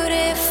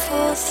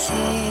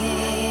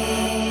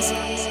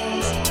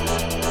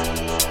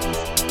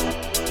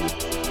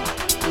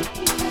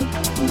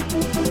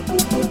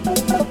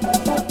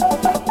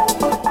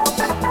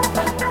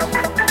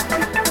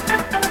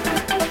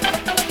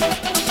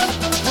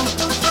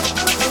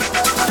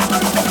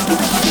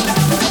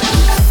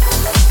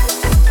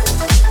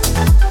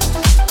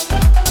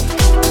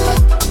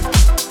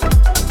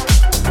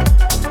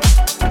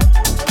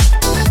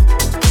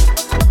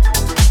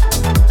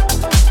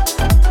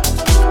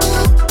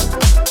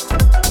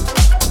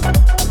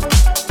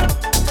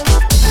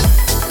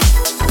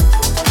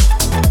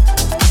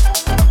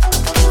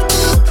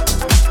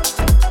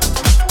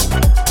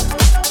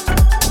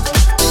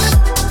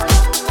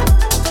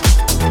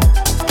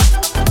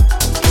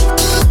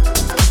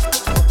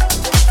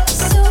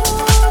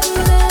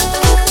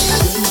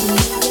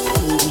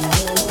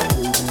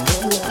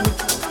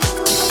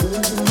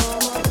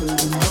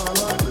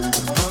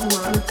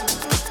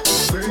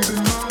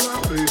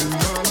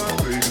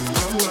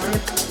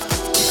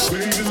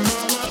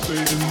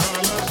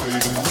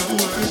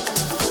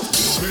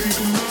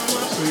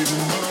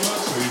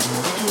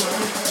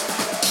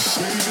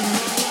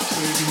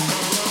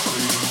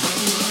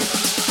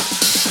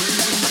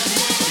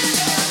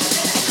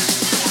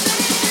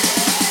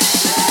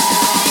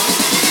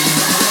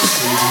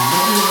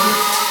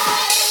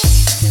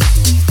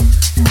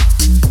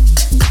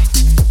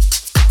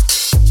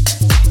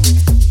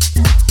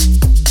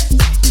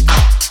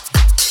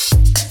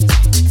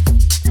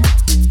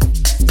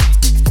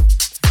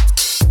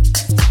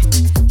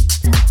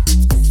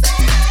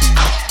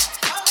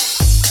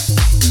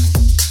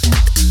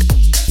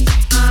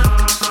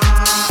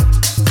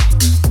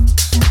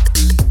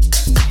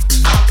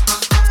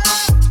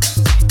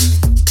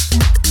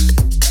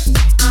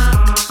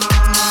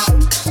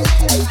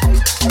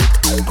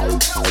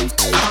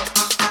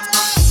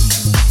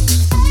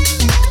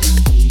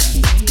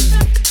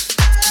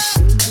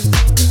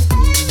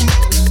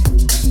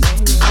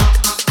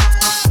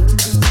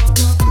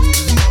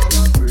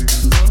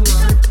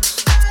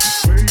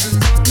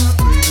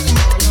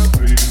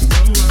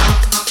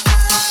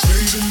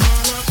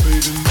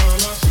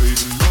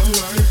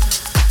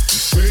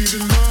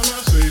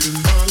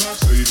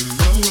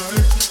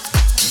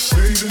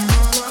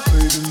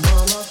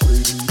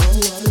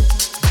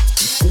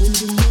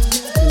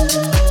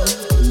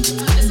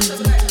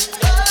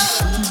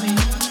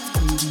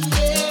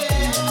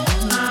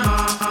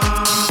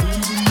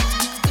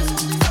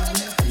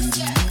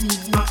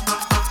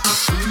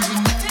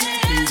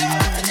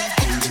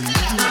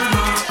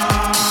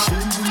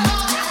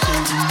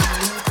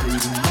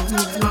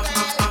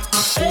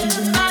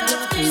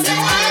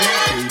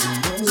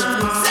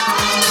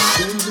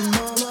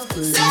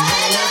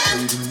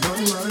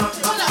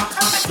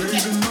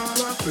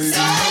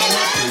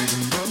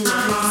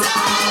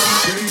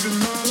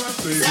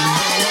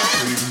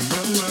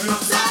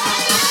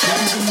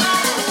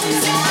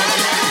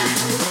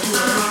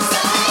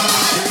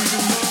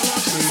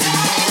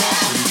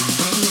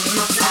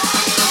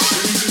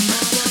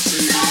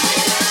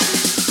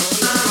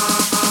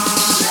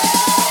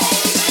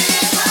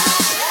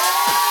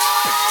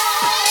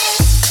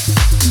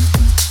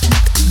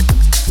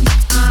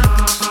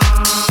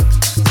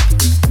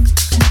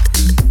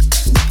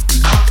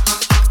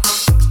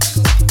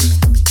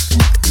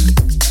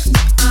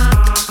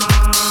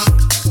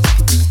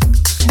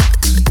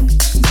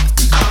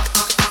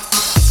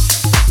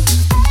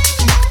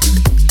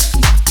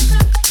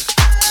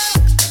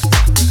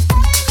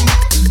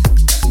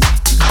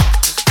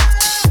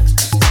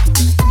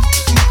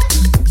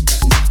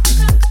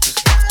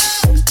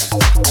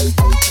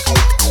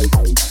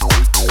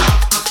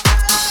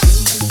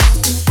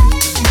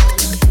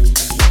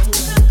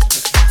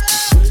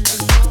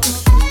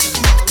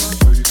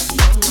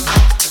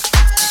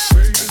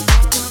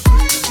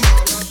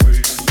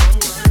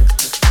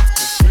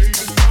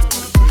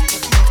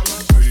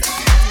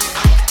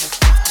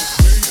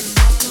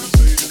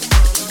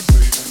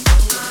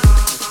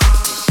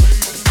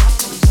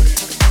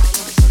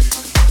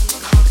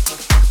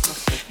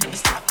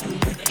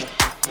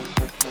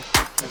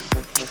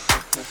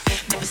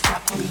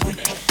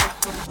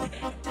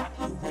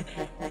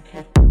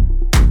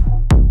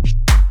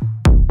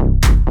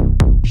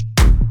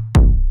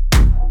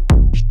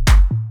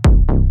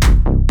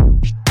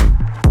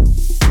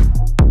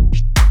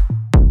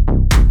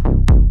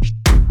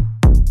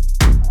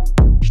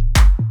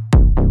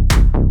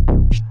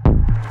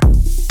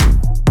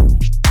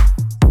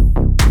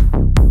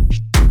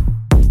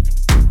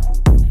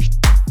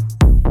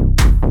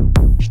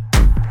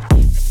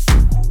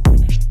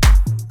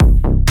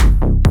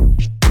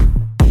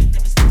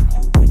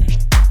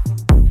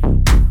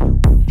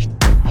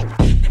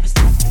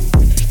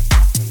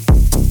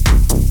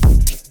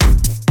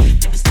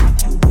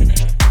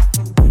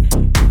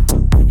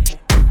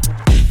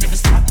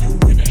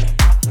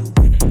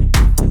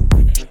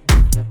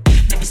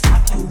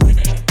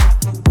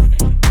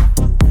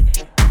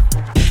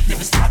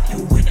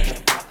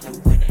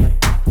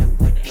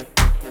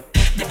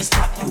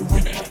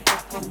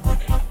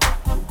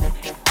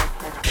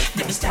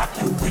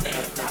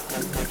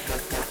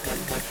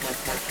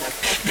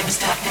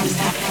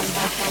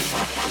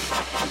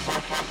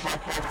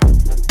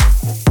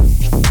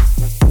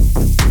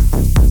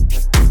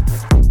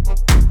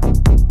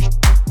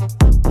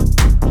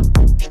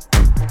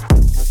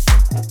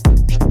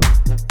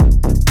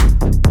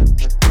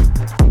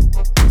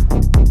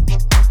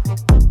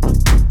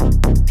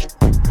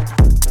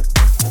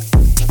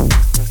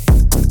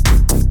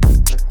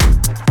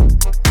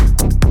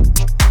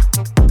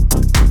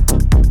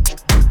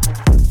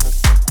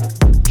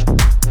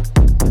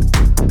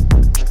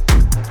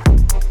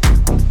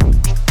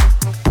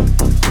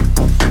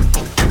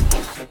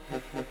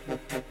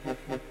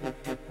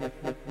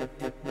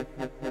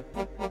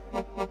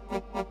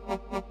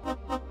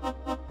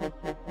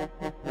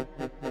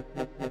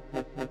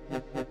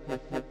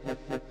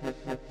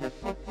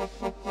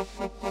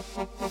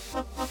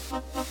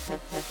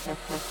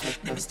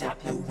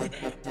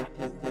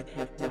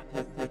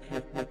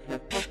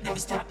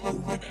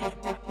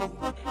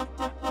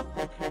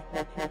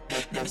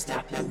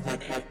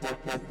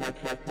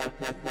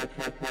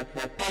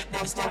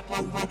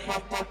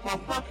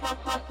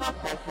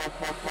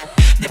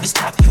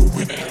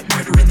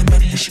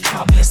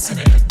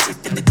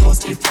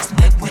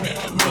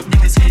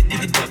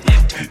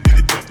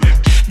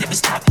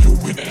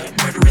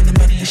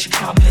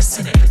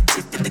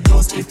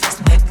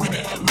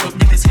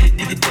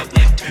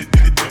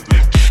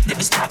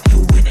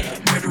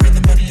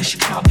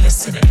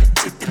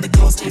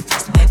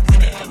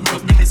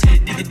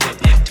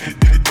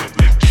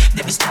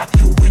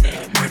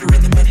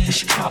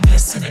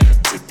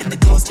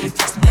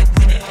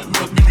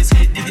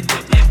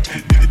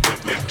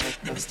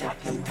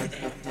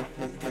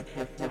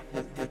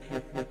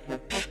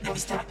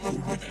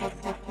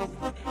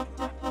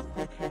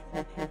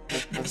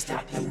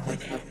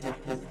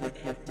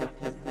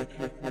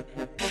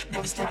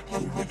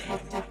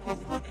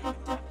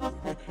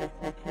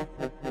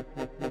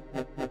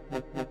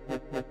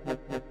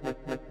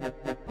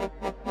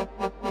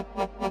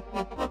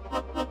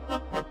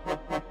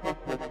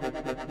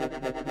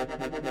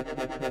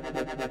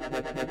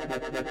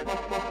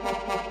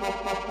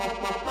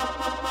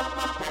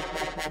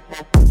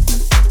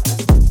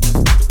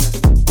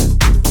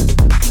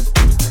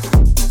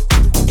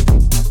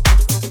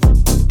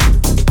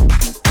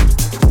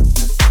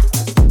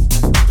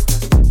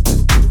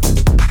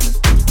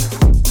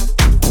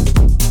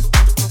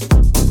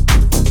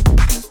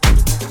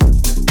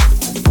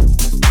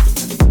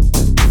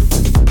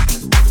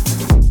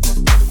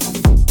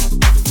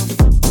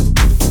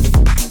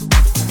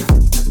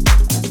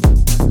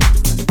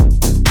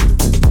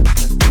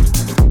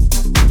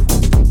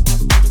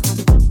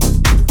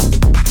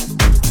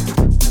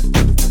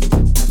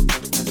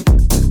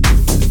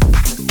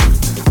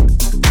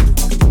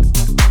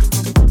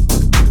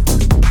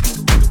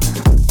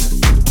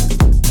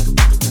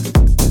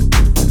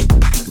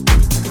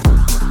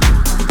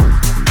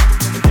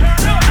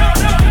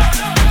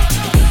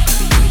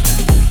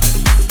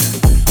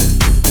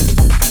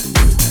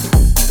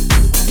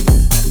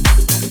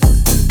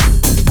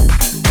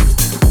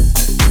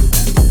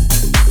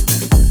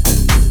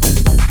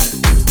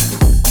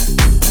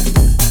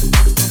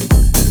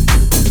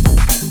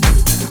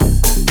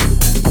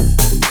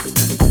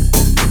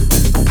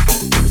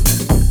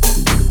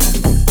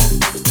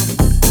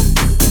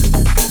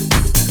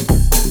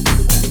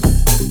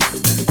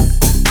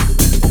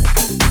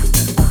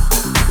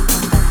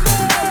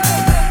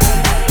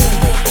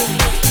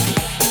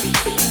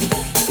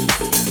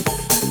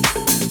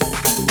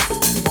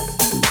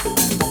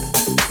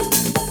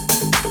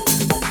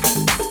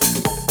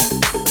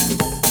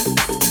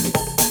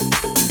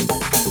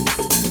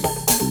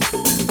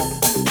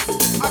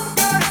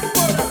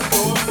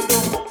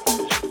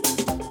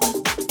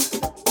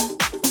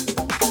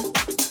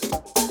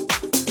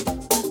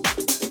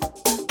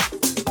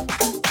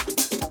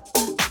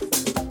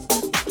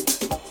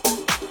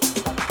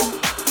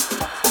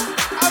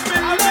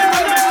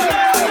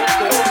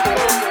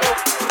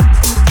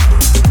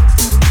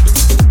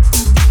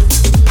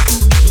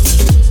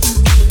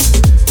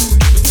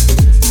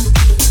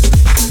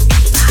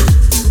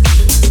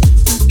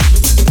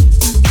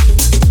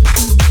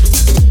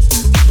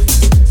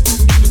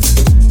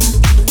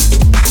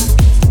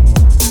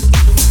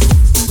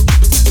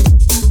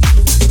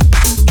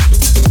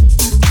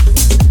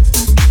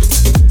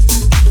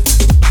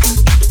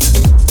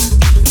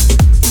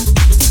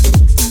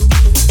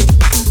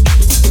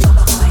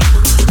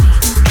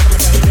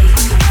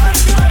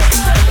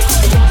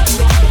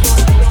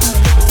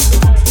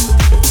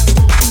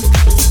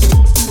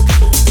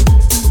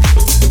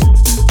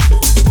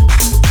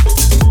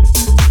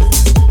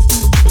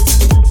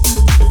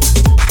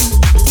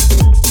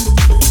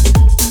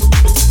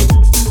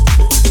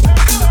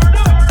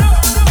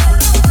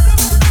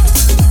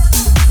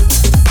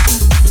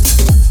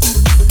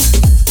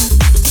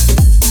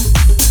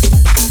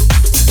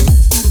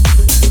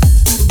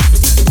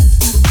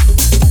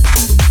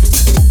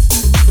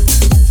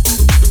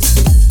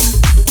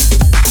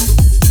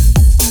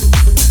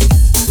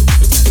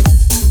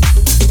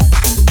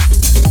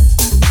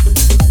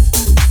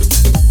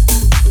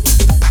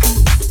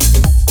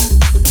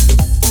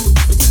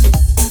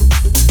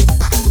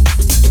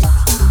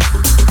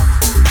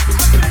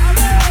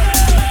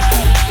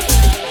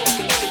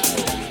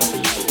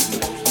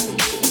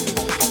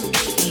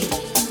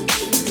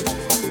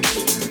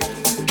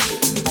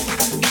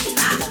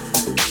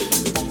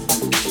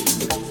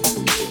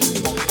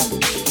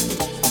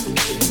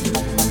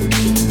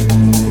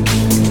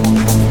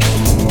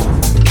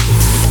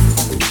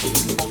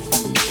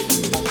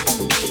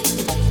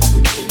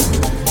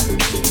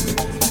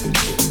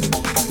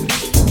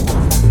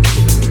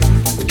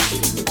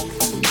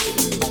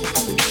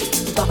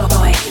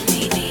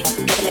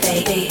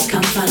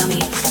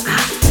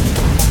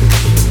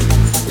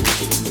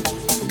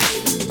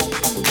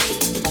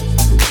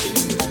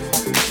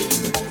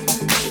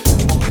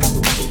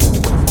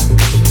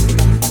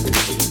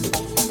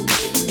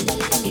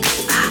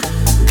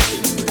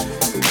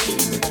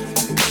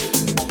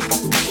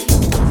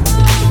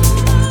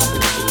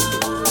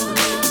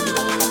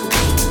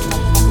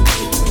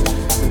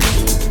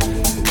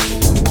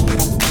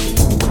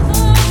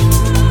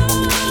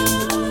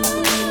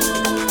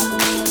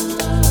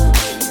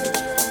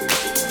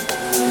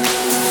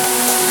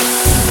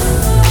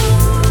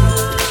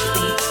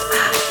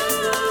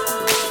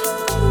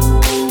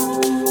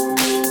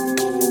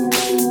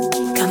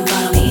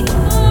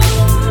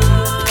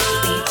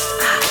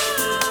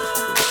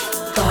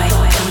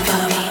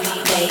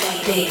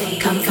baby,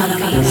 come follow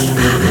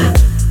me.